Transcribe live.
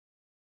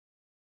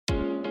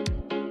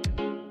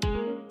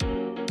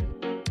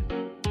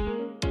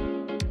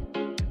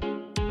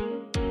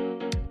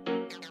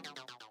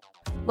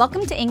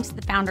Welcome to Inc.'s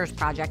The Founders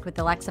Project with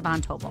Alexa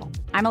Von Tobel.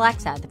 I'm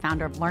Alexa, the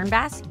founder of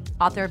LearnVest,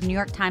 author of New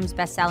York Times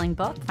bestselling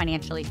book,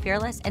 Financially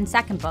Fearless, and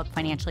second book,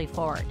 Financially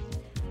Forward.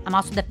 I'm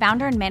also the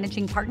founder and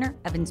managing partner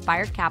of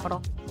Inspired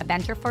Capital, a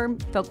venture firm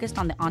focused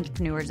on the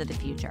entrepreneurs of the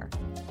future.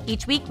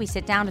 Each week, we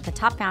sit down with a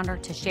top founder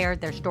to share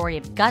their story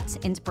of guts,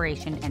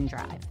 inspiration, and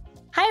drive.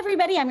 Hi,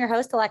 everybody. I'm your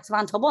host, Alexa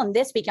Von Tobel, and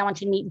this week I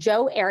want you to meet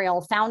Joe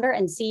Ariel, founder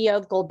and CEO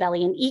of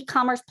Goldbelly, an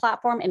e-commerce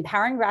platform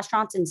empowering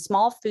restaurants and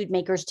small food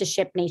makers to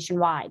ship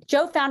nationwide.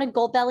 Joe founded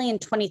Goldbelly in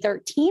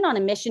 2013 on a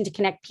mission to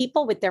connect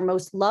people with their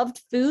most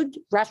loved food,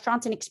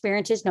 restaurants, and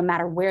experiences, no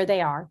matter where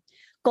they are.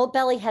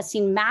 Goldbelly has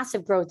seen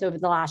massive growth over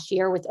the last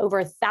year with over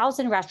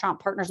 1,000 restaurant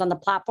partners on the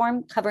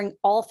platform covering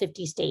all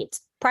 50 states.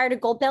 Prior to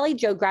Goldbelly,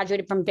 Joe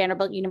graduated from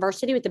Vanderbilt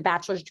University with a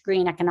bachelor's degree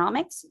in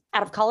economics.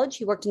 Out of college,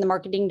 he worked in the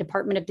marketing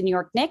department of the New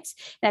York Knicks.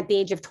 And at the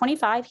age of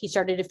 25, he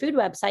started a food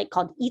website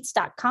called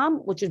Eats.com,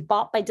 which was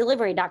bought by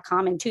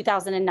Delivery.com in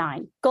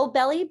 2009.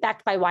 Goldbelly,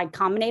 backed by Y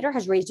Combinator,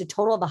 has raised a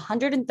total of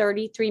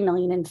 $133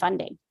 million in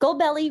funding.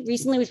 Goldbelly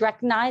recently was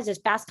recognized as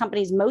Fast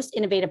Company's most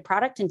innovative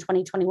product in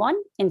 2021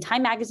 in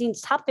Time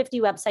Magazine's top 50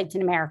 websites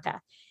in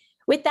America.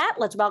 With that,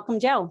 let's welcome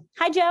Joe.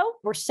 Hi, Joe.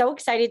 We're so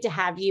excited to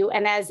have you.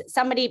 And as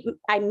somebody,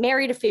 I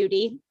married a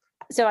foodie,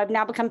 so I've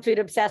now become food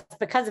obsessed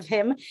because of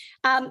him.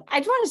 I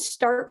just want to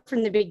start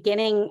from the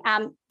beginning.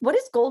 What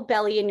is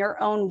Goldbelly in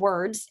your own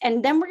words?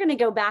 And then we're going to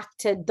go back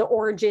to the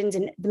origins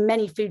and the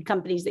many food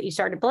companies that you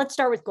started. But let's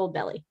start with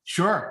Goldbelly.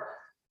 Sure.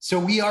 So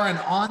we are an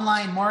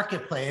online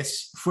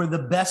marketplace for the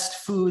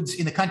best foods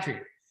in the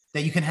country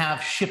that you can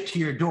have shipped to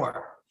your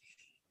door.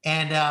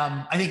 And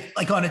I think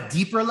like on a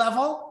deeper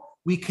level,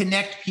 we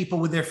connect people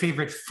with their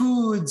favorite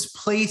foods,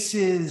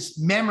 places,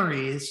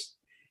 memories,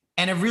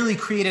 and have really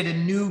created a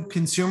new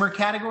consumer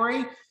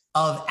category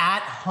of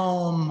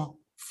at-home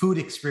food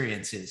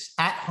experiences,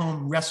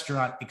 at-home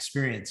restaurant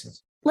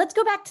experiences. Let's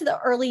go back to the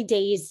early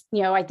days.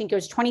 I think it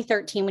was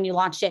 2013 when you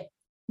launched it.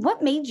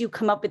 What made you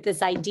come up with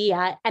this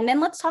idea? And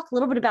then let's talk a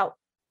little bit about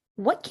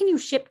what can you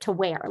ship to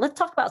where? Let's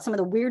talk about some of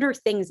the weirder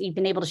things that you've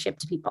been able to ship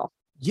to people.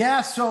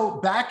 Yeah,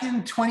 so back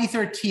in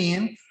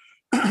 2013,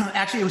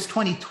 actually it was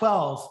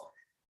 2012,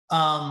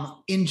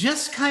 in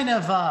just kind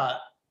of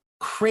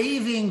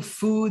craving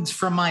foods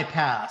from my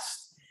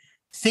past,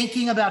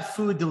 thinking about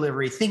food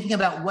delivery, thinking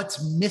about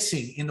what's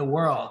missing in the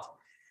world,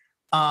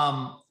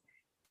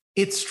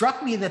 it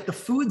struck me that the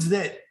foods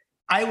that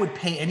I would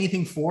pay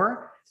anything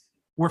for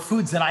were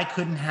foods that I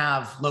couldn't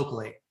have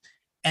locally.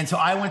 And so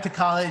I went to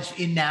college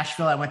in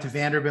Nashville. I went to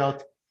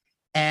Vanderbilt.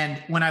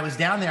 And when I was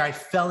down there, I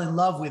fell in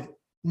love with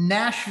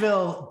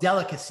Nashville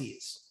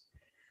delicacies,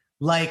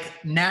 like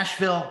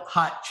Nashville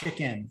hot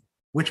chicken,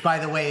 which, by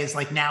the way, is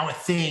like now a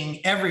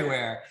thing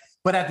everywhere.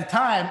 But at the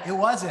time, it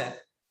wasn't.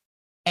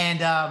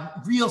 And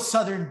real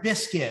Southern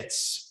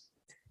biscuits,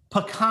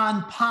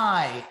 pecan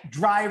pie,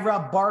 dry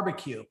rub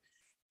barbecue.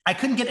 I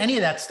couldn't get any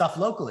of that stuff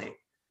locally.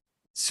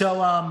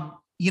 So,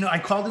 I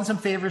called in some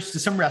favors to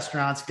some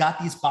restaurants, got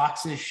these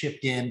boxes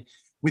shipped in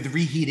with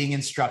reheating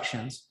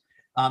instructions,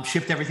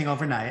 shipped everything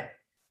overnight.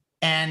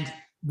 And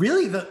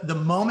really, the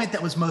moment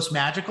that was most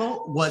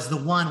magical was the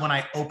one when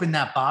I opened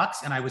that box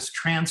and I was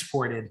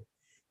transported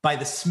by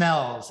the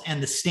smells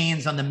and the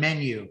stains on the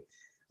menu,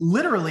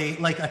 literally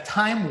like a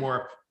time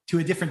warp to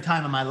a different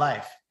time in my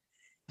life.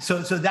 So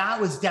that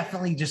was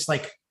definitely just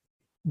like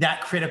that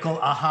critical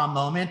aha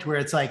moment where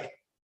it's like,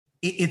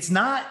 it's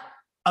not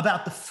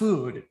about the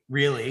food,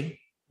 really.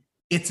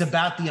 It's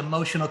about the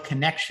emotional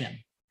connection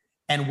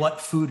and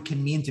what food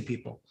can mean to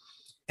people.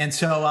 And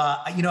so,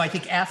 I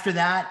think after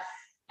that,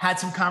 had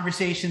some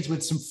conversations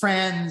with some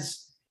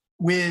friends,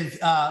 with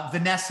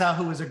Vanessa,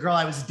 who was a girl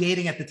I was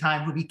dating at the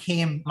time, who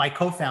became my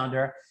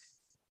co-founder.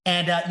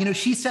 And,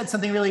 she said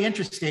something really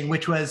interesting,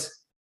 which was,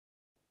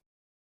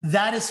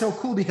 that is so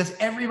cool because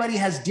everybody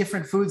has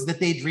different foods that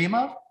they dream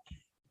of.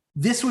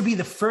 This would be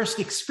the first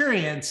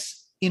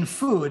experience in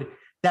food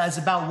that is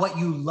about what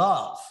you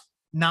love,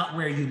 not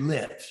where you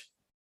live.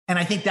 And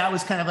I think that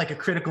was kind of like a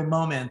critical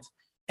moment.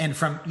 And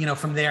from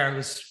there, I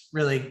was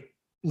really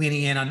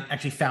leaning in on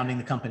actually founding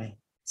the company.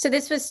 So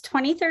this was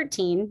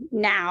 2013.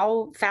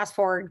 Now, fast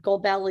forward,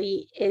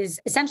 Goldbelly is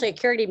essentially a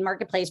curated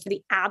marketplace for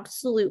the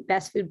absolute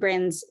best food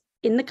brands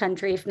in the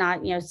country, if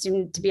not,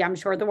 soon to be, I'm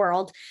sure, the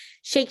world.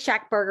 Shake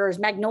Shack Burgers,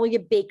 Magnolia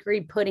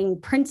Bakery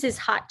Pudding, Prince's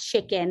Hot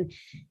Chicken.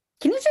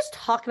 Can you just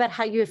talk about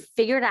how you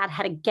figured out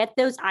how to get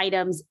those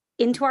items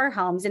into our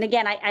homes? And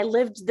again, I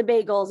lived the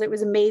bagels. It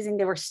was amazing.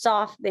 They were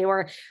soft. They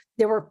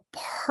were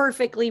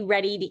perfectly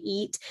ready to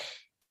eat.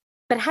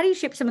 But how do you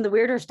ship some of the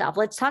weirder stuff?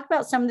 Let's talk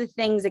about some of the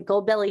things that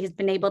Goldbelly has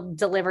been able to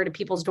deliver to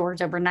people's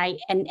doors overnight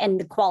and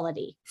the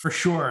quality. For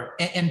sure.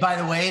 And by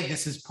the way,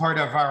 this is part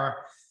of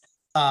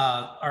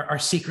our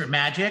secret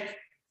magic.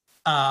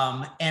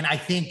 And I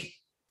think,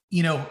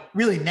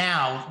 really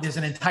now there's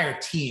an entire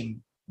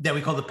team that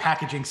we call the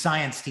packaging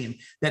science team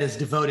that is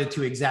devoted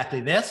to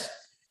exactly this.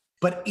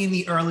 But in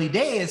the early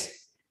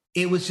days,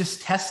 it was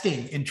just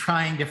testing and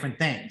trying different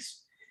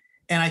things.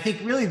 And I think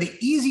really the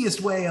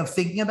easiest way of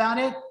thinking about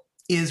it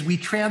is we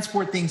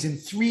transport things in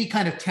three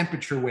kind of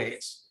temperature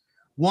ways.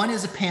 One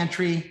is a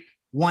pantry,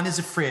 one is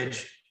a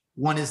fridge,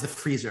 one is the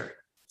freezer.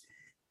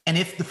 And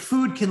if the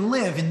food can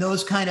live in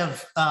those kind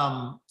of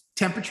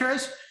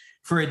temperatures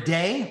for a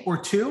day or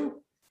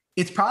two,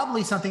 it's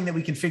probably something that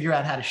we can figure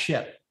out how to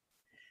ship.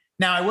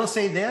 Now, I will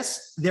say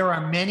this, there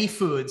are many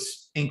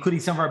foods, including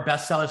some of our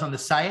best sellers on the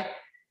site,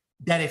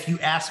 that if you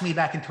asked me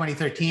back in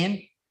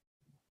 2013,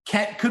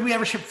 could we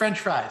ever ship French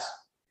fries?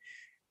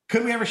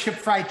 Could we ever ship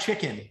fried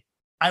chicken?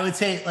 I would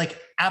say like,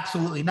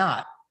 absolutely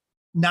not.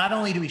 Not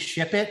only do we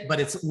ship it, but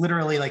it's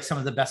literally like some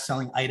of the best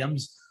selling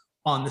items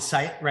on the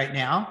site right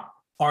now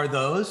are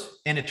those.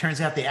 And it turns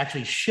out they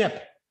actually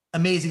ship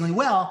amazingly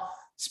well,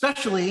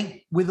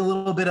 especially with a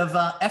little bit of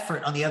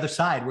effort on the other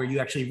side where you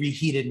actually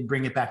reheat it and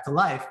bring it back to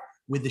life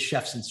with the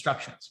chef's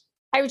instructions.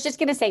 I was just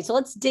going to say, so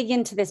let's dig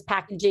into this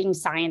packaging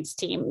science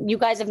team. You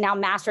guys have now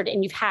mastered,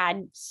 and you've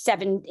had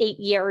 7-8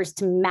 years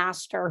to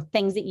master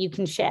things that you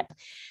can ship.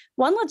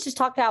 One, let's just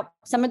talk about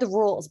some of the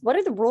rules. What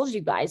are the rules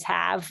you guys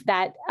have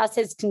that us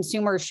as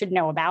consumers should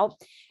know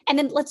about? And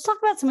then let's talk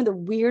about some of the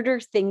weirder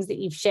things that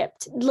you've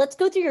shipped. Let's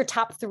go through your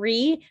top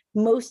 3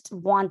 most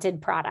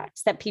wanted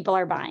products that people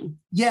are buying.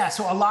 Yeah,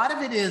 so a lot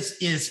of it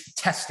is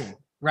testing,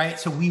 right?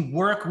 So we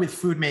work with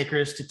food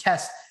makers to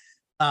test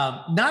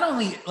not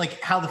only like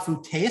how the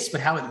food tastes,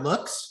 but how it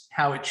looks,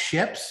 how it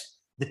ships,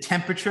 the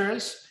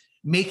temperatures,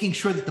 making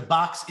sure that the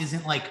box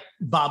isn't like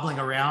bobbling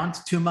around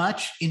too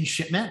much in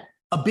shipment.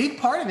 A big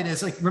part of it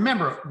is like,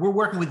 remember, we're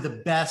working with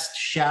the best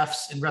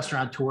chefs and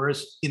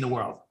restaurateurs in the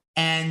world.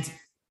 And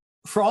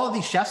for all of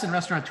these chefs and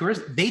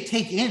restaurateurs, they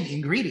take in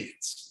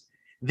ingredients.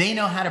 They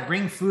know how to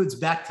bring foods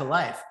back to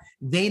life.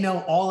 They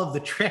know all of the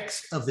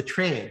tricks of the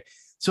trade.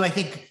 So I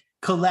think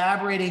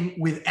collaborating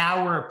with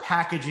our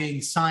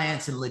packaging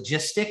science and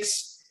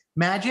logistics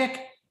magic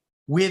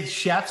with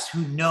chefs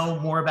who know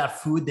more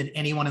about food than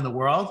anyone in the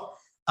world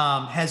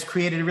has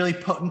created a really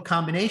potent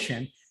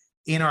combination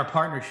in our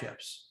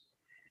partnerships.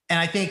 And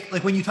I think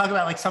like when you talk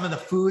about like some of the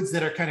foods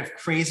that are kind of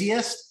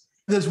craziest,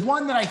 there's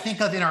one that I think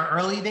of in our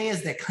early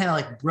days that kind of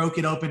like broke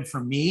it open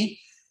for me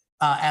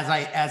as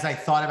I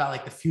thought about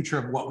like the future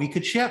of what we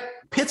could ship.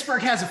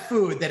 Pittsburgh has a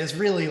food that is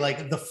really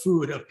like the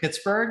food of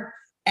Pittsburgh.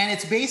 And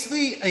it's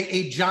basically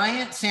a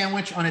giant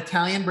sandwich on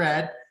Italian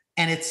bread,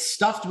 and it's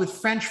stuffed with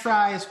French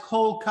fries,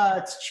 cold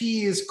cuts,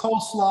 cheese,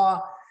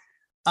 coleslaw.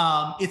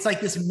 It's like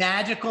this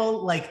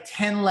magical, like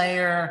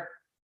 10-layer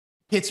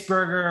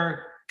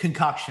Pittsburgher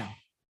concoction.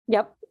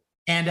 Yep.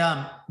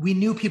 And we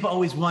knew people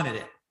always wanted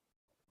it.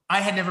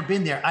 I had never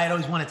been there. I had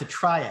always wanted to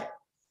try it,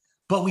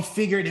 but we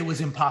figured it was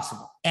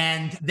impossible.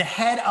 And the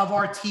head of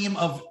our team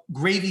of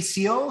Gravy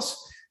SEALs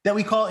that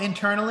we call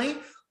internally,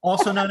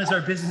 also known as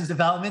our business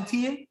development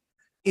team,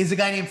 is a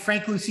guy named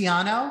Frank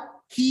Luciano.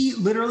 He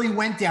literally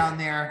went down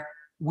there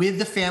with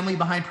the family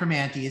behind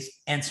Primanti's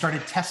and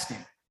started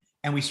testing.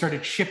 And we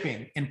started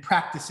shipping and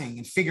practicing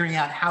and figuring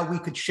out how we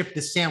could ship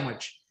the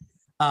sandwich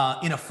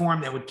in a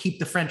form that would keep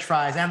the French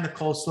fries and the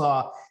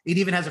coleslaw. It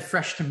even has a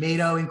fresh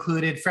tomato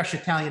included, fresh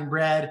Italian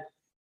bread.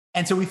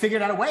 And so we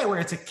figured out a way where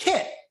it's a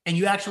kit and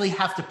you actually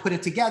have to put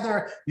it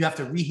together. You have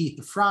to reheat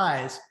the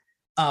fries,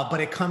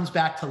 but it comes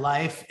back to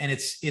life. And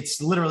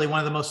it's literally one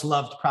of the most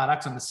loved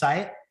products on the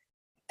site.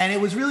 And it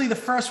was really the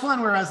first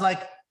one where I was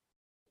like,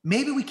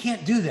 maybe we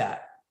can't do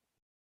that,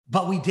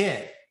 but we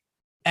did.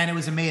 And it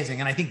was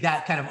amazing. And I think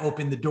that kind of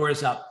opened the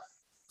doors up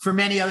for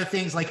many other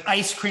things like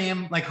ice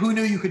cream. Like who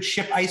knew you could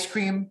ship ice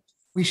cream?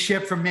 We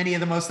ship from many of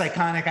the most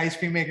iconic ice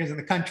cream makers in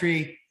the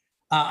country.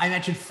 I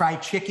mentioned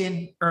fried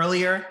chicken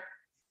earlier.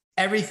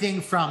 Everything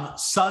from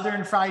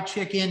Southern fried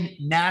chicken,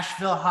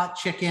 Nashville hot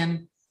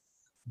chicken,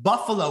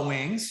 buffalo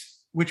wings,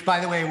 which by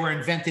the way, were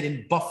invented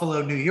in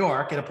Buffalo, New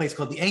York at a place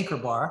called the Anchor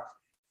Bar.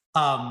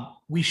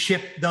 We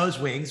ship those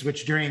wings,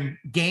 which during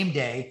game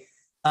day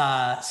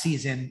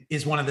season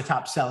is one of the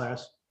top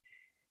sellers.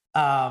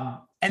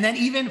 And then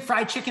even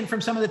fried chicken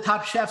from some of the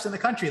top chefs in the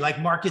country, like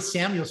Marcus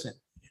Samuelson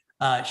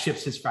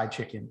ships his fried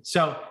chicken.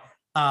 So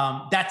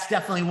that's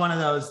definitely one of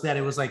those that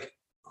it was like,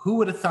 who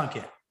would have thunk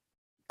it?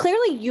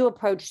 Clearly you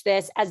approach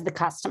this as the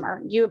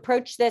customer. You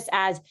approach this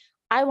as,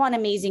 I want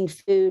amazing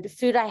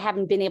food I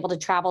haven't been able to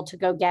travel to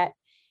go get.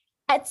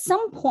 At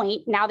some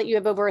point, now that you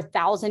have over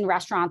 1,000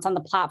 restaurants on the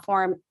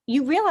platform,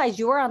 you realize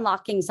you're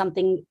unlocking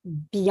something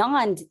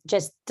beyond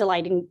just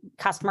delighting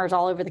customers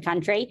all over the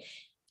country.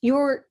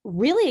 You're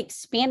really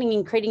expanding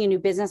and creating a new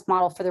business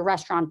model for the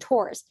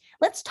restaurateurs.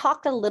 Let's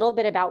talk a little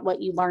bit about what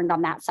you learned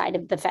on that side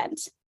of the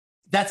fence.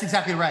 That's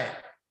exactly right.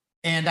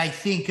 And I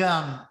think,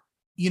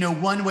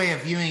 one way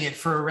of viewing it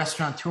for a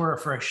restaurateur or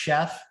for a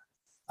chef,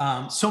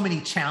 so many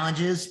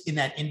challenges in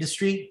that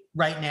industry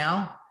right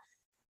now.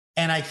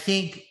 And I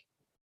think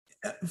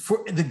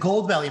for the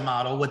Goldbelly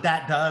model, what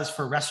that does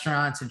for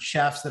restaurants and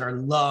chefs that are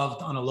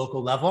loved on a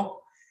local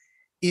level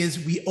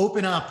is we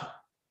open up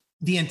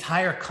the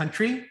entire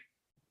country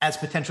as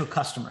potential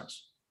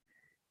customers.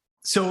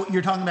 So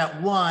you're talking about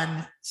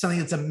something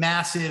that's a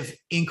massive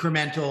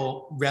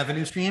incremental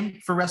revenue stream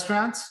for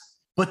restaurants.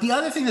 But the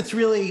other thing that's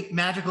really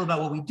magical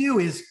about what we do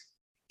is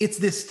it's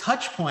this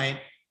touch point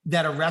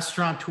that a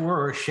restaurateur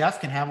or a chef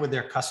can have with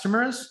their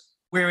customers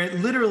where it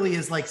literally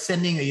is like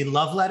sending a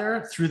love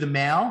letter through the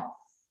mail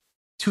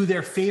to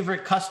their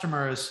favorite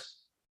customers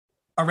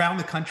around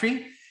the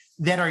country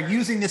that are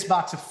using this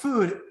box of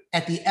food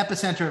at the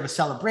epicenter of a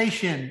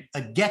celebration,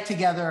 a get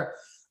together,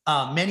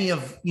 many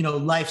of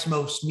life's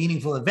most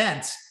meaningful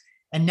events.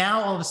 And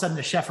now all of a sudden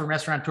the chef or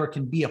restaurateur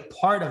can be a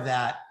part of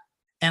that.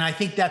 And I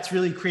think that's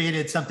really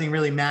created something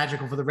really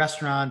magical for the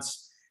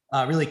restaurants,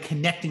 really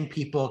connecting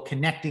people,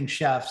 connecting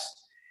chefs.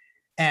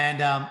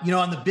 And,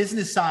 on the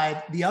business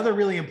side, the other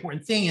really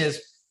important thing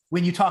is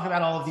when you talk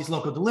about all of these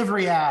local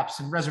delivery apps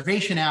and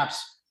reservation apps,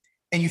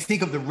 and you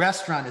think of the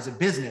restaurant as a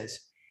business,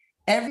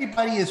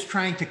 everybody is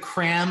trying to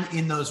cram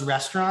in those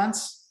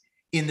restaurants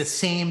in the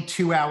same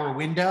 2-hour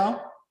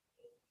window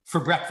for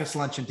breakfast,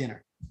 lunch, and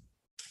dinner.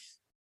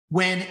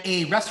 When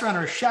a restaurant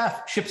or a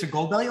chef ships a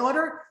Goldbelly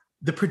order,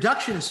 the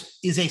production is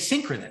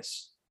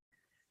asynchronous.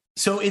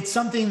 So it's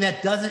something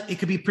that it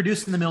could be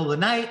produced in the middle of the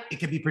night. It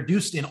could be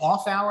produced in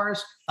off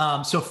hours.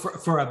 So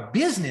for a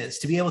business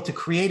to be able to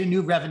create a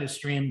new revenue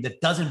stream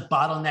that doesn't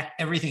bottleneck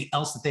everything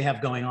else that they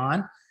have going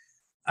on,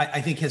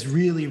 I think has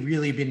really,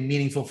 really been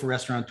meaningful for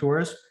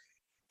restaurateurs.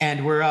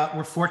 And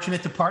we're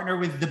fortunate to partner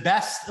with the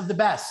best of the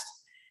best.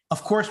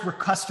 Of course, we're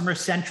customer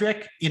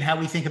centric in how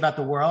we think about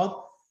the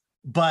world,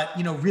 but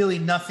really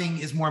nothing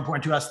is more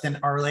important to us than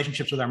our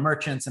relationships with our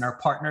merchants and our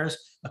partners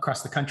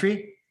across the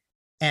country.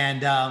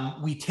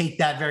 And we take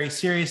that very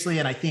seriously.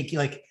 And I think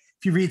if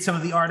you read some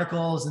of the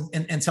articles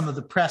and some of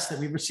the press that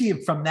we've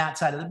received from that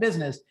side of the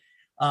business,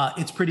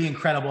 it's pretty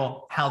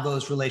incredible how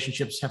those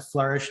relationships have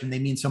flourished and they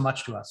mean so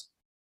much to us.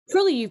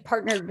 Truly, you've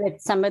partnered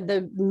with some of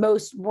the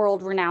most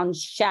world-renowned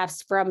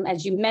chefs from,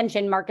 as you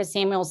mentioned, Marcus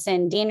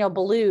Samuelsson, Daniel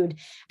Boulud.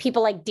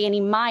 People like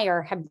Danny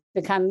Meyer have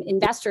become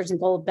investors in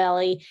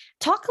Goldbelly.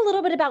 Talk a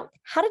little bit about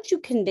how did you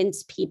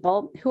convince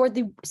people who are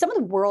some of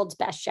the world's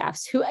best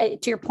chefs who,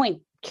 to your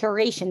point,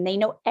 curation, they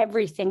know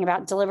everything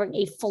about delivering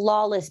a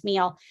flawless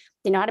meal.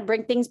 They know how to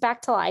bring things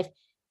back to life.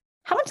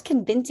 How much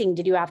convincing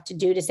did you have to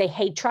do to say,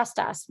 hey, trust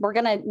us? We're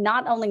going to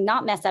not only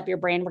not mess up your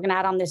brand, we're going to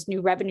add on this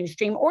new revenue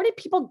stream. Or did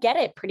people get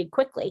it pretty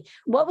quickly?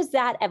 What was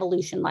that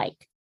evolution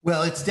like?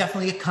 Well, it's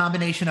definitely a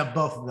combination of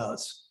both of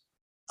those.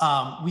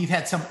 We've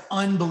had some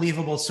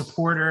unbelievable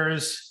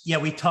supporters. Yeah,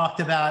 we talked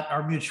about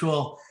our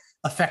mutual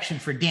affection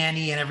for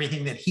Danny and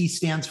everything that he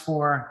stands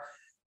for.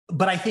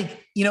 But I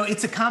think,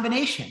 it's a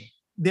combination.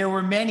 There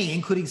were many,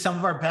 including some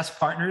of our best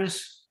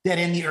partners, that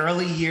in the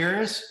early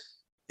years,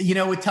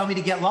 would tell me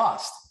to get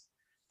lost.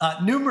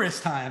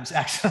 Numerous times,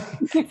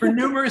 actually, for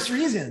numerous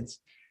reasons.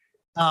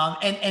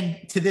 And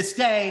to this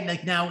day,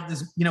 now,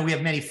 we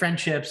have many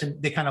friendships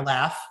and they kind of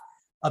laugh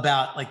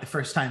about the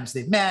first times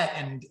they've met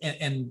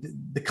and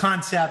the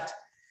concept.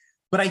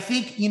 But I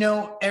think,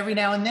 every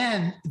now and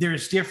then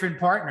there's different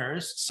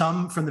partners,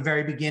 some from the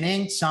very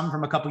beginning, some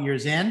from a couple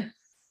years in,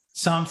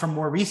 some from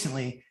more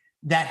recently,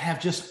 that have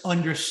just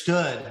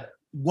understood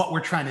what we're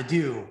trying to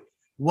do,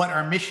 what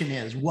our mission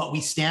is, what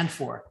we stand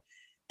for,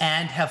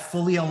 and have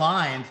fully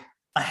aligned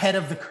ahead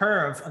of the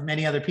curve of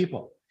many other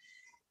people.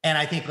 And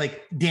I think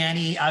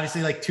Danny,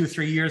 obviously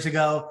 2-3 years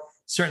ago,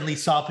 certainly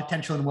saw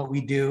potential in what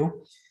we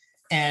do.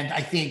 And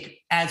I think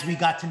as we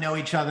got to know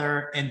each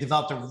other and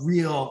developed a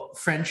real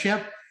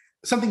friendship,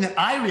 something that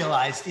I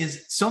realized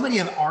is so many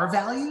of our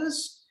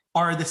values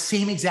are the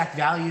same exact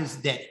values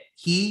that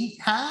he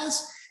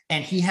has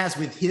and he has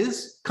with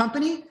his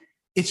company.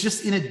 It's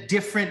just in a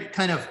different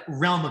kind of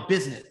realm of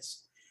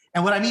business.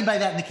 And what I mean by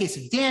that in the case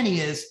of Danny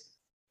is,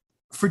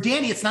 for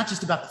Danny, it's not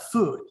just about the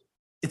food.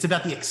 It's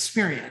about the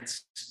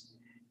experience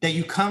that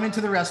you come into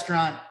the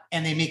restaurant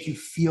and they make you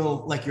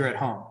feel like you're at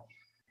home.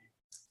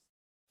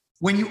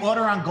 When you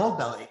order on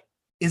Goldbelly,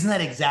 isn't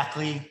that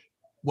exactly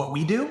what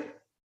we do?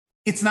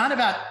 It's not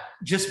about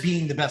just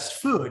being the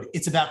best food.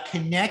 It's about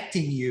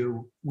connecting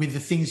you with the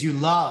things you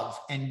love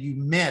and you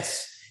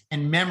miss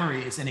and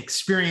memories and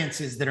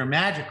experiences that are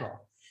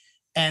magical.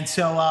 And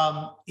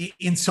so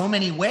in so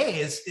many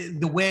ways,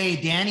 the way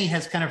Danny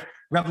has kind of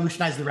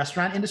revolutionized the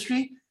restaurant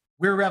industry,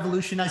 we're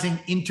revolutionizing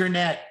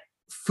internet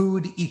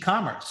food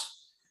e-commerce.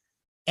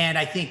 And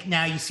I think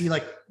now you see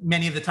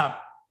many of the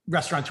top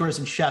restaurateurs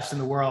and chefs in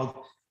the world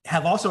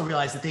have also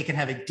realized that they can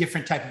have a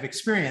different type of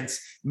experience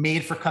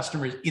made for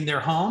customers in their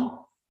home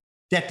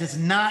that does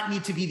not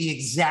need to be the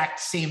exact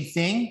same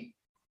thing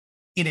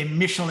in a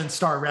Michelin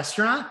star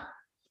restaurant,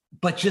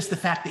 but just the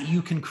fact that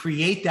you can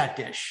create that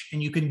dish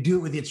and you can do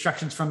it with the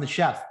instructions from the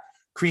chef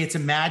creates a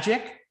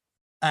magic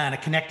and a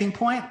connecting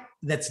point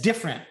that's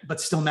different, but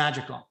still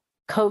magical.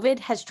 COVID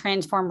has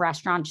transformed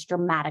restaurants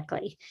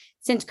dramatically.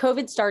 Since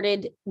COVID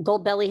started,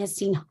 Goldbelly has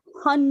seen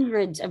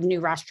hundreds of new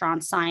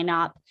restaurants sign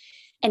up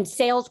and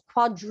sales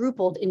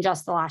quadrupled in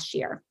just the last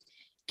year.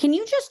 Can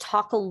you just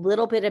talk a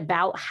little bit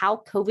about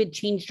how COVID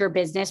changed your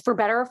business for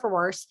better or for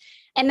worse?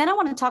 And then I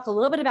want to talk a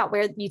little bit about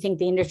where you think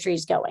the industry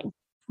is going.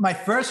 My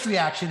first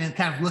reaction in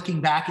kind of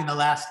looking back in the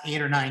last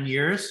 8 or 9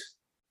 years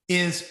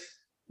is,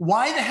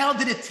 why the hell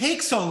did it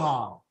take so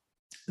long?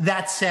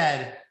 That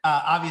said,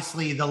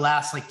 obviously the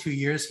last 2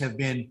 years have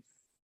been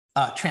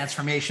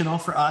transformational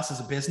for us as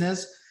a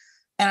business.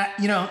 And,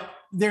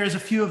 there's a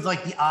few of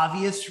like the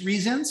obvious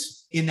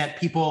reasons in that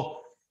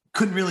people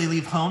couldn't really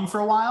leave home for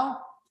a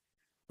while.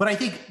 But I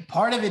think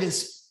part of it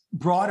is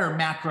broader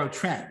macro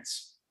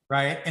trends,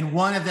 right? And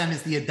one of them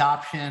is the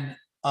adoption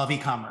of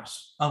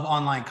e-commerce, of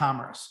online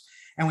commerce.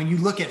 And when you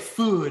look at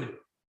food,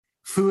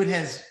 food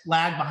has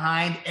lagged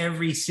behind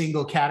every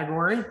single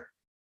category,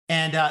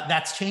 and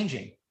that's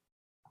changing.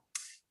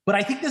 But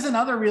I think there's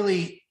another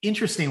really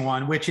interesting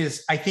one, which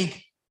is I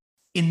think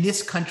in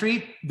this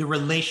country, the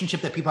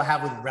relationship that people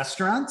have with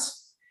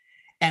restaurants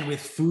and with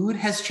food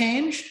has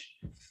changed.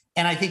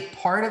 And I think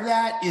part of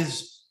that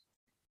is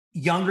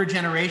younger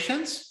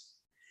generations.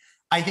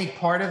 I think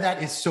part of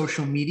that is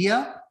social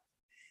media.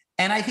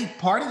 And I think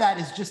part of that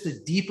is just a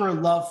deeper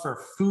love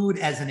for food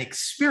as an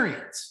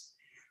experience.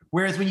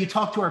 Whereas when you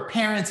talk to our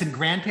parents and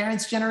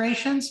grandparents'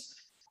 generations,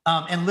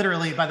 and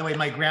literally, by the way,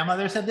 my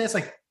grandmother said this,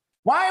 like,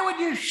 why would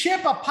you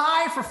ship a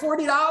pie for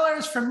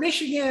 $40 from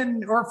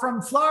Michigan or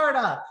from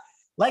Florida?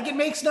 Like, it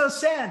makes no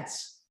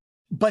sense.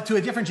 But to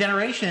a different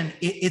generation,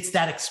 it's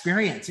that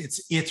experience.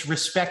 It's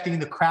respecting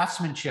the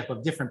craftsmanship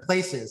of different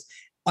places,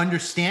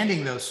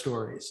 understanding those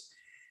stories.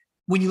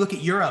 When you look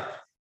at Europe,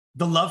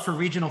 the love for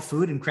regional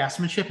food and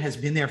craftsmanship has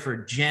been there for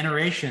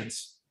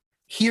generations.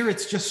 Here,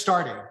 it's just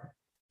starting.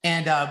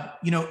 And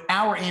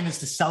our aim is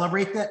to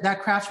celebrate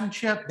that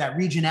craftsmanship, that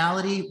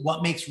regionality,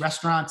 what makes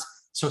restaurants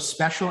so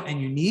special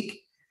and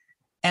unique.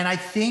 And I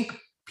think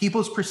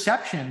people's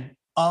perception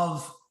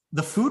of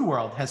the food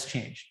world has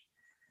changed.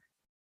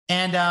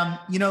 And,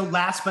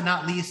 last but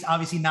not least,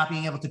 obviously not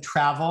being able to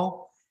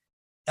travel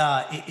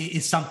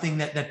is something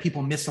that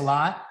people miss a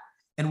lot.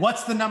 And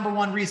what's the number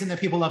one reason that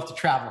people love to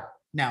travel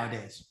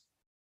nowadays?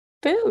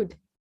 Food.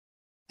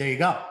 There you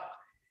go.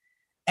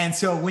 And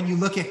so when you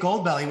look at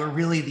Goldbelly, we're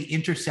really the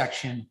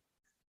intersection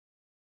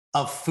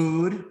of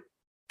food,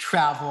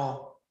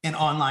 travel, and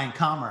online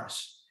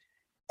commerce.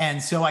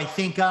 And so I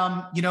think,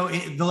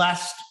 the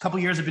last couple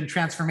of years have been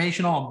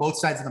transformational on both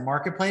sides of the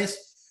marketplace,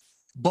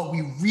 but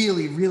we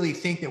really, really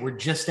think that we're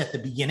just at the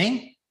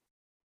beginning.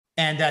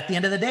 And at the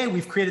end of the day,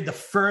 we've created the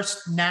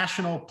first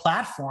national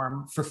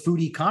platform for food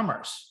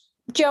e-commerce.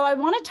 Joe, I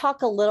want to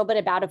talk a little bit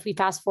about if we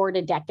fast forward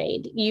a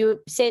decade, you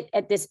sit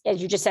at this,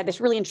 as you just said, this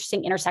really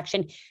interesting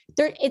intersection.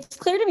 It's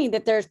clear to me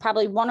that there's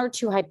probably one or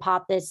two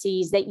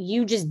hypotheses that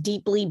you just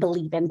deeply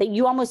believe in, that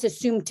you almost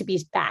assume to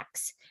be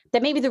facts,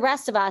 that maybe the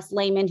rest of us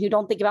laymen who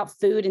don't think about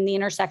food and the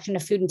intersection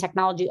of food and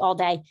technology all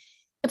day,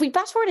 if we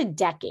fast forward a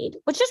decade,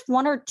 what's just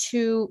one or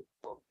two,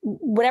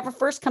 whatever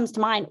first comes to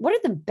mind, what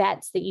are the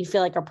bets that you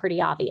feel like are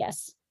pretty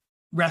obvious?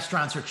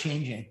 Restaurants are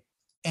changing.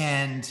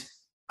 And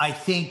I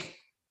think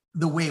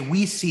the way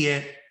we see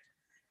it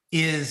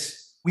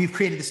is we've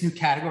created this new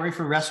category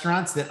for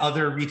restaurants that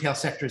other retail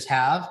sectors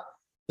have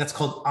that's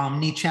called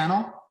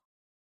omni-channel.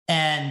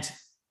 And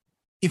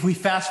if we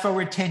fast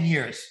forward 10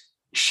 years,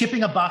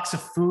 shipping a box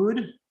of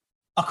food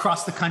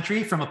across the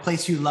country from a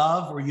place you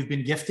love or you've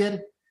been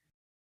gifted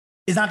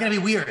is not going to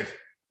be weird.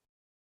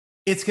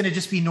 It's going to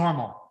just be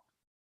normal.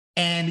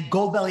 And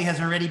Goldbelly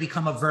has already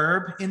become a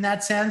verb in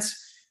that sense,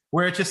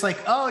 where it's just like,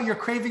 oh, you're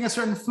craving a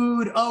certain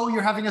food. Oh,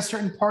 you're having a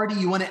certain party.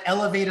 You want to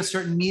elevate a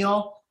certain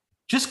meal.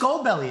 Just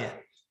Goldbelly it.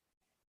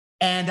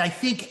 And I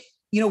think,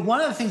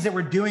 one of the things that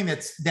we're doing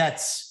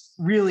that's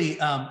really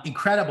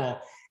incredible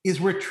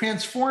is we're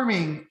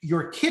transforming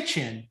your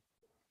kitchen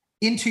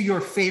into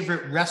your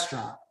favorite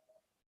restaurant.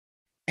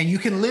 And you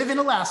can live in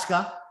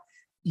Alaska.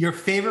 Your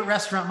favorite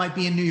restaurant might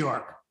be in New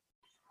York.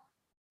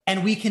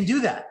 And we can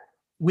do that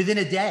within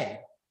a day.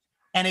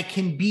 And it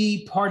can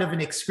be part of an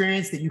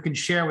experience that you can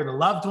share with a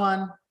loved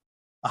one,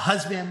 a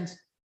husband,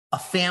 a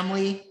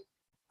family,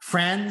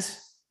 friends.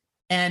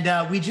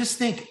 And we just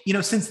think,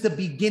 since the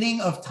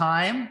beginning of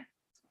time,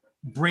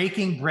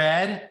 breaking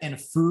bread and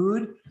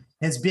food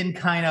has been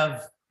kind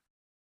of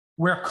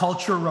where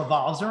culture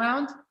revolves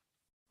around,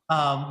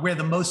 where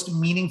the most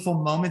meaningful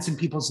moments in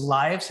people's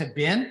lives have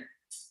been.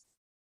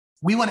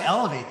 We want to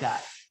elevate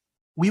that.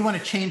 We want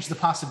to change the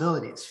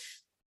possibilities.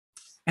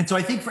 And so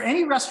I think for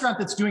any restaurant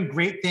that's doing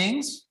great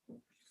things,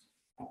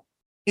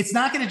 it's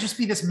not going to just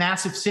be this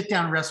massive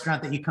sit-down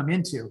restaurant that you come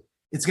into.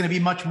 It's going to be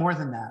much more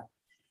than that.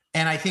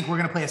 And I think we're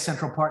going to play a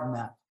central part in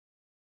that.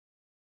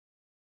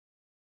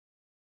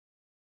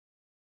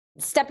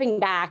 Stepping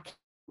back,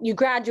 you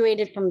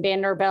graduated from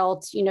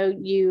Vanderbilt,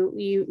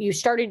 you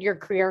started your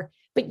career,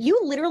 but you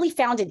literally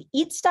founded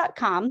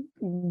Eats.com,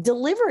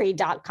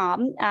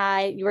 Delivery.com.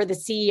 You were the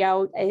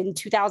CEO in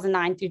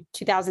 2009 through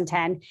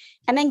 2010,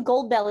 and then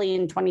Goldbelly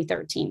in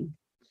 2013.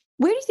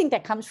 Where do you think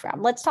that comes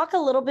from? Let's talk a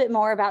little bit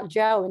more about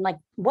Joe and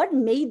what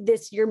made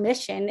this your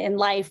mission in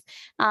life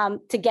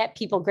to get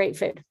people great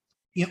food.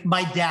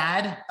 My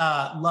dad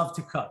loved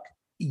to cook.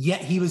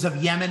 He was of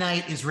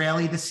Yemenite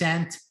Israeli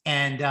descent.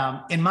 And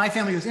in my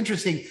family, it was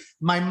interesting.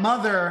 My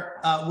mother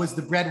was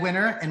the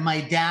breadwinner and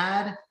my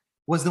dad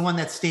was the one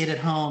that stayed at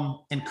home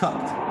and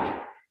cooked.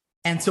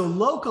 And so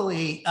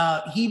locally,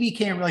 he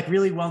became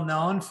really well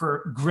known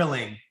for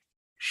grilling,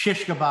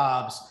 shish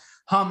kebabs,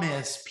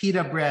 hummus,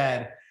 pita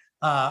bread,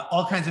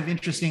 all kinds of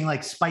interesting,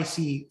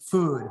 spicy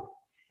food.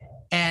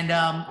 And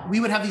we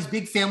would have these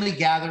big family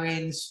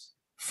gatherings.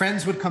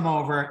 Friends would come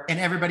over and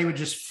everybody would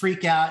just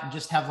freak out and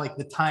just have like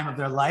the time of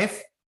their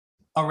life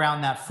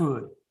around that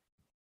food.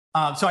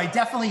 So I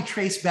definitely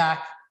trace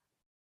back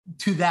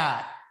to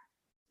that.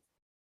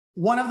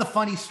 One of the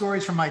funny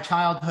stories from my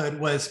childhood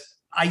was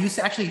I used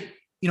to actually,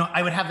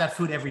 I would have that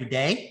food every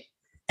day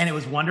and it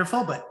was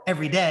wonderful, but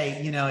every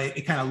day,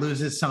 it kind of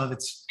loses some of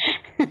its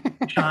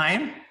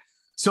shine.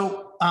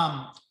 So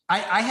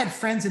I had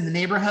friends in the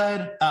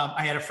neighborhood.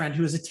 I had a friend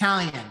who was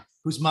Italian,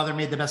 whose mother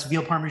made the best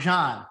veal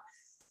Parmesan.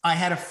 I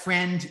had a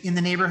friend in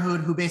the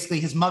neighborhood who basically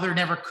his mother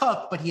never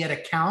cooked, but he had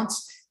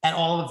accounts at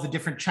all of the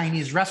different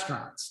Chinese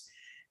restaurants.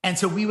 And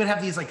so we would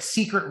have these like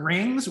secret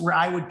rings where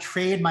I would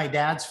trade my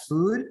dad's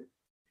food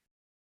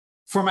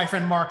for my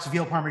friend Mark's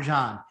veal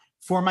Parmesan,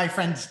 for my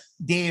friend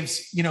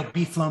Dave's,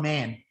 beef lo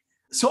mein.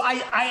 So I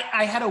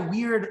had a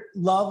weird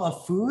love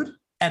of food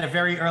at a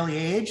very early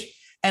age.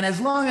 And as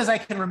long as I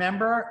can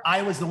remember,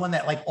 I was the one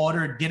that like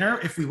ordered dinner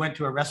if we went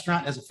to a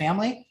restaurant as a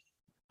family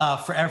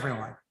for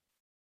everyone.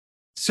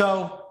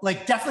 So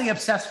like definitely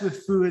obsessed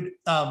with food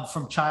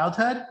from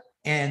childhood.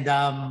 And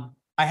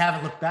I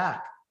haven't looked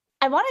back.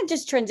 I want to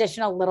just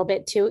transition a little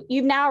bit to,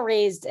 you've now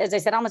raised, as I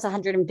said, almost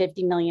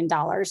 $150 million,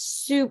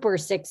 super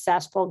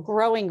successful,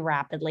 growing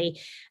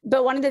rapidly.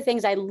 But one of the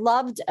things I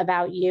loved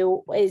about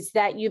you is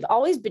that you've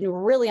always been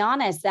really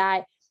honest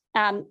that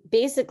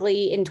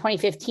basically in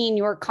 2015,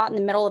 you were caught in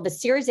the middle of a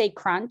Series A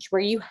crunch where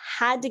you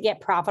had to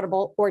get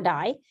profitable or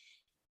die.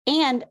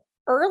 And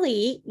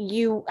early,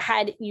 you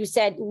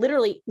said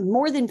literally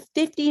more than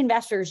 50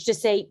 investors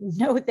just say,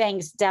 no,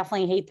 thanks,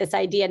 definitely hate this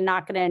idea,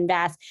 not going to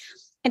invest.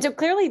 And so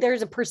clearly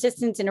there's a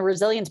persistence and a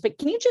resilience, but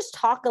can you just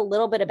talk a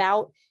little bit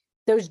about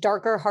those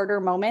darker, harder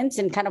moments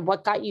and kind of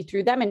what got you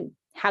through them and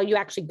how you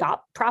actually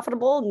got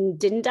profitable and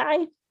didn't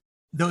die?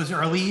 Those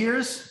early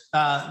years,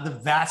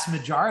 the vast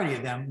majority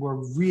of them were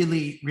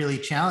really, really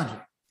challenging.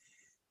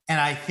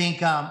 And I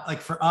think like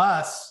for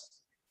us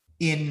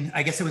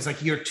I guess it was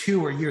like year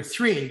 2 or year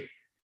 3,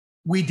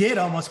 we did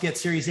almost get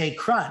Series A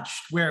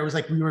crunched where it was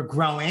like we were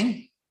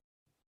growing,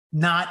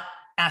 not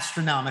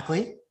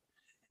astronomically,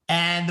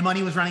 and the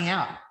money was running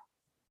out.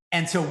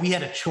 And so we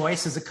had a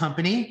choice as a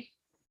company,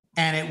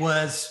 and it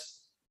was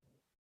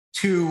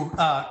to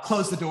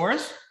close the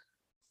doors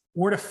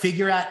or to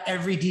figure out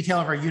every detail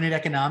of our unit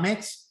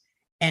economics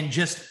and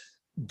just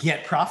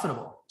get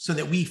profitable so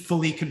that we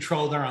fully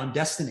controlled our own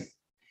destiny.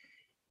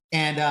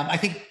 And I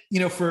think,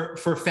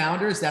 for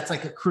founders, that's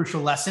like a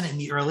crucial lesson in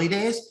the early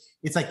days.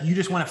 It's like, you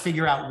just want to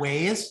figure out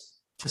ways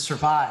to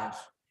survive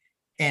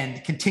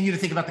and continue to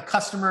think about the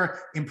customer,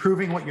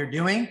 improving what you're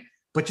doing,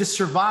 but just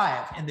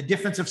survive. And the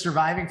difference of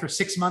surviving for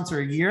 6 months or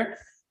a year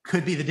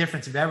could be the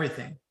difference of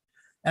everything.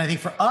 And I think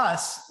for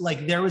us,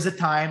 like there was a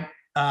time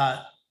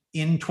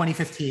in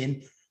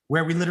 2015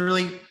 where we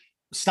literally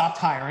stopped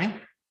hiring.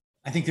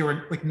 I think there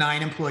were like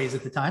 9 employees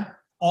at the time.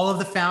 All of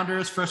the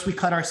founders, first we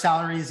cut our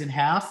salaries in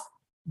half,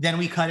 then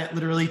we cut it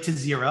literally to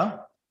 0.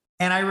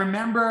 And I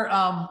remember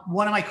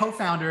one of my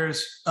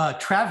co-founders,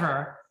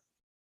 Trevor,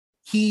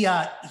 he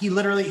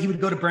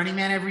would go to Burning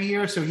Man every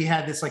year. So he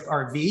had this like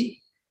RV.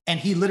 And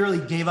he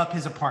literally gave up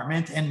his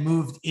apartment and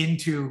moved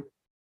into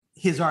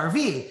his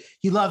RV.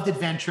 He loved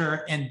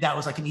adventure. And that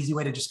was like an easy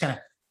way to just kind of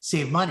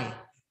save money.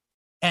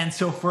 And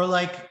so for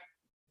like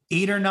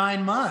 8 or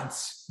 9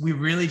 months, we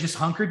really just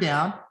hunkered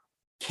down,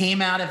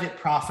 came out of it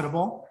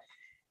profitable.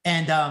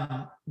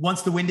 And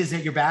once the wind is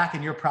at your back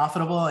and you're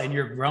profitable and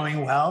you're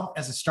growing well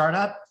as a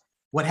startup,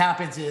 what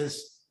happens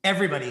is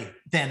everybody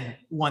then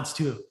wants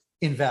to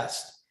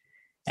invest.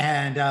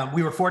 And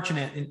we were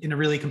fortunate in a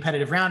really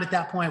competitive round at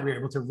that point. We were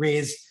able to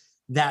raise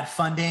that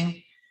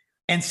funding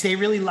and stay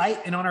really light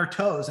and on our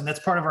toes. And that's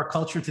part of our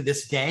culture to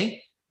this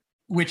day,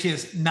 which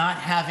is not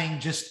having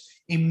just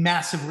a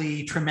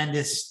massively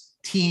tremendous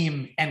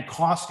team and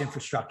cost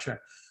infrastructure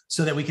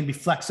so that we can be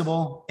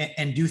flexible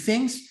and do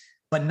things,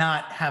 but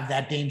not have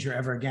that danger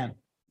ever again.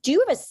 Do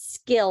you have a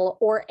skill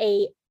or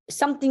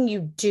something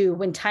you do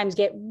when times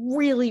get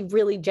really,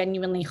 really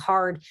genuinely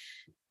hard?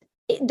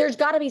 There's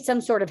got to be some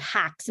sort of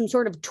hack, some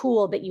sort of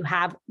tool that you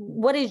have.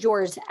 What is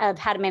yours of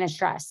how to manage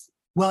stress?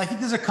 Well, I think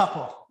there's a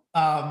couple.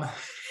 And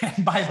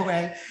by the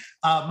way,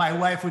 my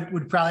wife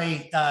would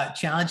probably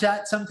challenge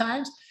that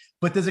sometimes,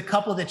 but there's a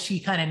couple that she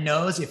kind of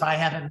knows. If I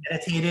haven't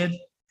meditated,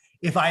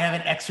 if I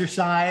haven't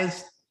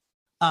exercised,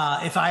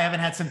 if I haven't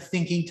had some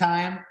thinking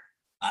time,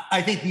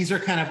 I think these are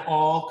kind of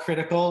all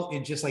critical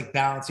in just like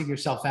balancing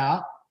yourself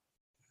out.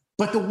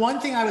 But the one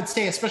thing I would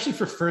say, especially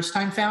for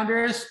first-time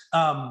founders,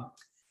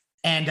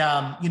 in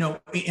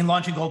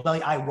launching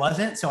Goldbelly, I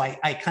wasn't. So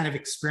I kind of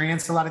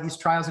experienced a lot of these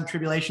trials and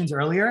tribulations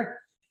earlier.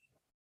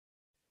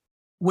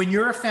 When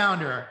you're a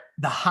founder,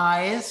 the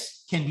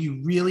highs can be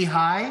really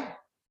high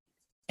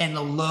and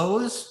the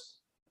lows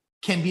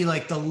can be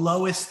like the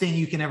lowest thing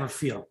you can ever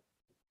feel.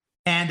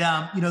 And,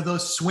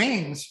 those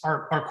swings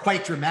are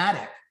quite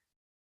dramatic.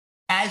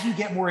 As you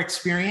get more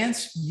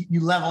experience,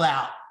 you level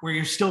out where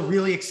you're still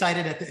really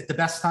excited at the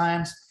best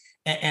times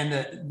and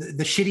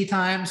the shitty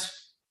times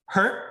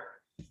hurt.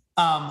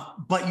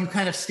 But you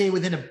kind of stay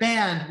within a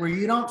band where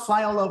you don't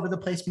fly all over the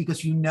place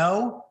because you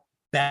know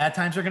bad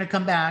times are going to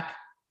come back.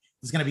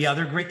 There's going to be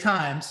other great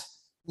times.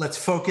 Let's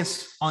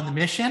focus on the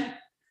mission.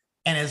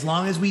 And as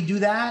long as we do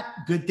that,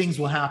 good things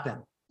will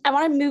happen. I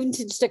want to move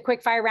into just a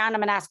quick fire round. I'm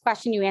going to ask a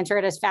question. You answer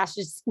it as fast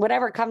as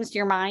whatever comes to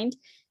your mind.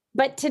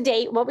 But to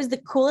date, what was the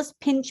coolest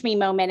pinch me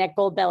moment at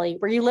Goldbelly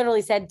where you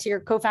literally said to your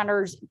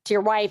co-founders, to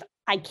your wife,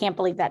 I can't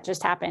believe that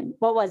just happened?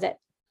 What was it?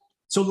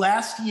 So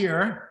last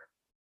year,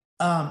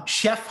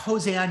 Chef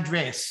Jose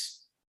Andres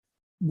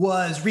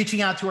was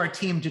reaching out to our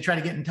team to try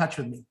to get in touch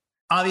with me.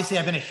 Obviously,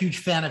 I've been a huge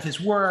fan of his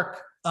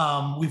work.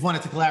 We've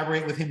wanted to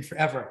collaborate with him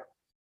forever.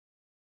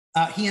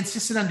 He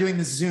insisted on doing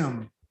this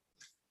Zoom.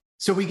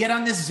 So we get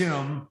on this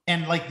Zoom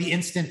and like the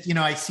instant,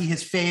 I see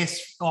his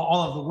face,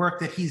 all of the work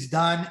that he's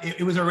done,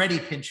 it was already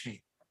pinch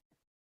me.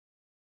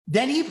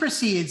 Then he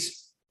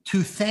proceeds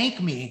to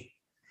thank me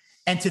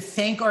and to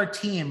thank our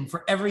team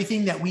for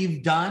everything that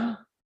we've done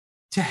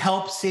to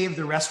help save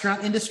the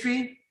restaurant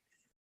industry.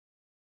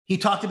 He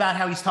talked about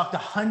how he's talked to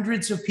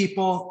hundreds of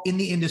people in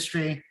the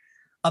industry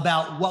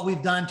about what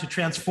we've done to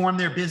transform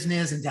their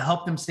business and to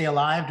help them stay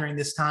alive during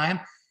this time.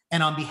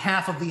 And on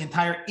behalf of the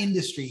entire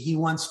industry, he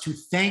wants to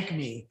thank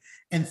me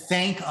and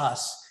thank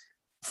us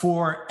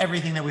for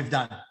everything that we've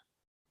done.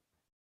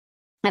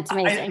 That's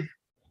amazing.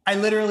 I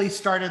literally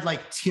started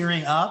like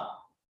tearing up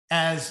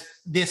as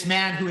this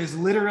man who is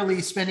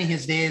literally spending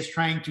his days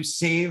trying to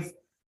save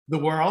the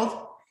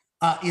world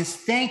is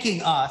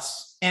thanking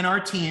us and our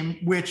team,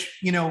 which,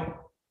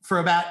 for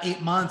about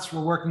 8 months,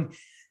 we're working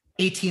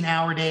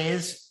 18-hour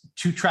days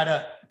to try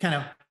to kind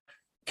of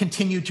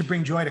continue to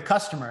bring joy to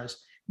customers.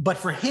 But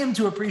for him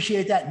to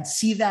appreciate that and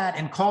see that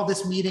and call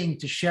this meeting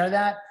to share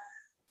that,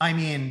 I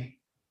mean,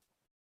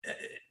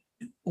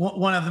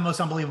 one of the most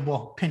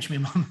unbelievable pinch me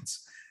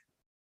moments.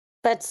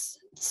 That's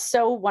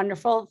so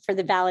wonderful for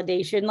the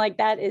validation. Like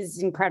that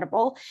is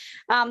incredible.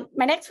 My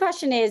next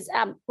question is,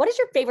 what is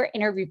your favorite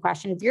interview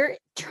question? If you're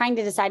trying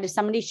to decide if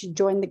somebody should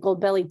join the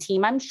Goldbelly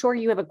team, I'm sure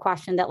you have a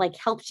question that like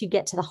helps you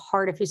get to the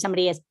heart of who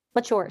somebody is.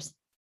 What's yours?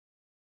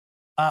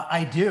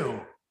 I do.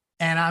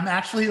 And I'm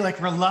actually like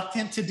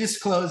reluctant to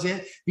disclose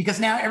it because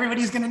now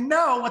everybody's going to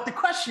know what the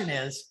question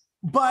is,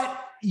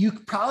 but you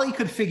probably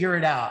could figure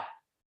it out.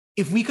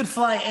 If we could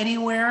fly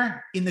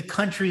anywhere in the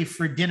country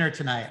for dinner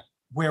tonight,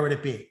 where would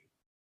it be?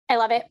 I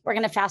love it. We're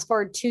going to fast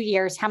forward 2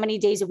 years. How many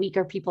days a week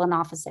are people in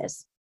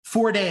offices?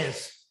 4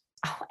 days.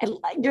 Oh,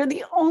 you're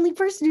the only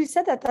person who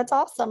said that. That's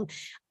awesome.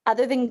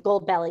 Other than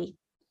Goldbelly,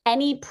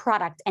 any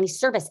product, any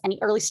service, any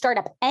early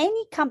startup,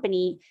 any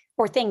company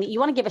or thing that you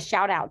want to give a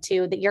shout out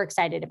to that you're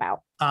excited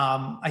about?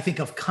 I think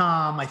of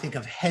Calm. I think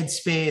of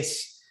Headspace.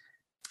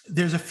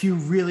 There's a few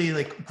really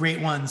like great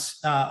ones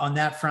on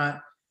that front.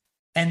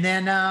 And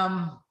then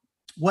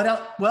what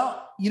else?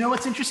 Well,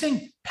 what's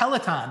interesting?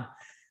 Peloton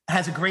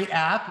has a great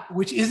app,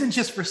 which isn't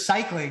just for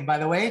cycling, by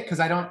the way, because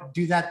I don't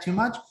do that too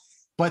much,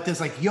 but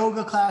there's like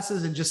yoga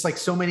classes and just like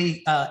so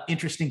many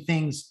interesting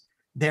things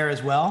there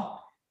as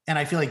well. And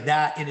I feel like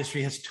that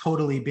industry has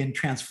totally been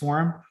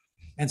transformed.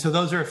 And so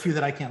those are a few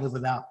that I can't live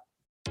without.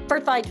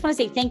 First of all, I just want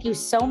to say thank you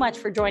so much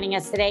for joining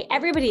us today.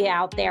 Everybody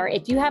out there,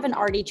 if you haven't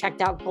already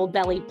checked out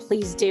Goldbelly,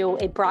 please do.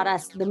 It brought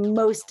us the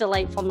most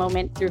delightful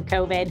moment through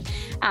COVID.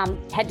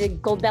 Head to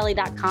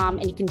goldbelly.com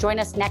and you can join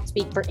us next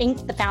week for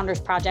Inc., the Founders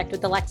Project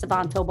with Alexa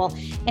Von Tobel.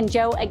 And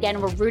Joe, again,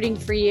 we're rooting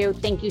for you.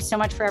 Thank you so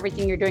much for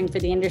everything you're doing for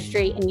the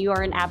industry. And you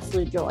are an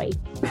absolute joy.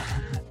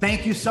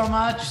 Thank you so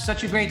much.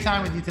 Such a great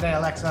time with you today,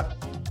 Alexa.